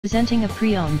Presenting a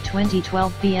pre-owned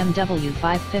 2012 BMW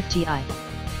 550i.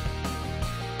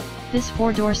 This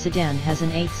four-door sedan has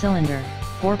an 8-cylinder,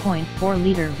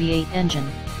 4.4-liter V8 engine,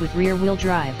 with rear-wheel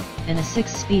drive, and a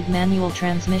 6-speed manual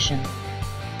transmission.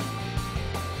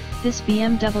 This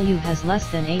BMW has less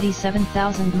than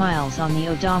 87,000 miles on the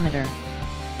odometer.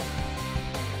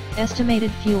 Estimated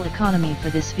fuel economy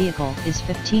for this vehicle is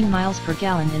 15 miles per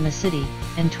gallon in the city,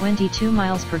 and 22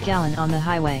 miles per gallon on the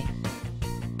highway.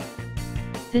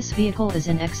 This vehicle is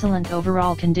in excellent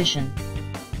overall condition.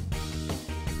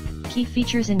 Key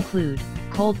features include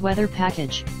cold weather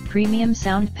package, premium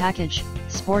sound package,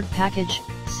 sport package,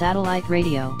 satellite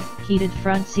radio, heated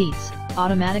front seats,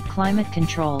 automatic climate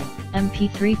control,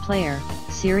 MP3 player,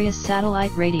 Sirius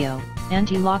satellite radio,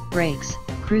 anti-lock brakes,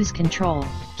 cruise control,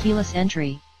 keyless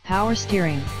entry, power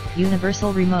steering,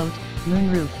 universal remote,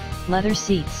 moonroof, leather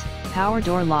seats, power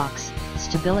door locks,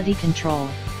 stability control,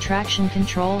 traction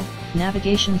control,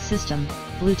 navigation system,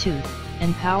 Bluetooth,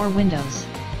 and power windows.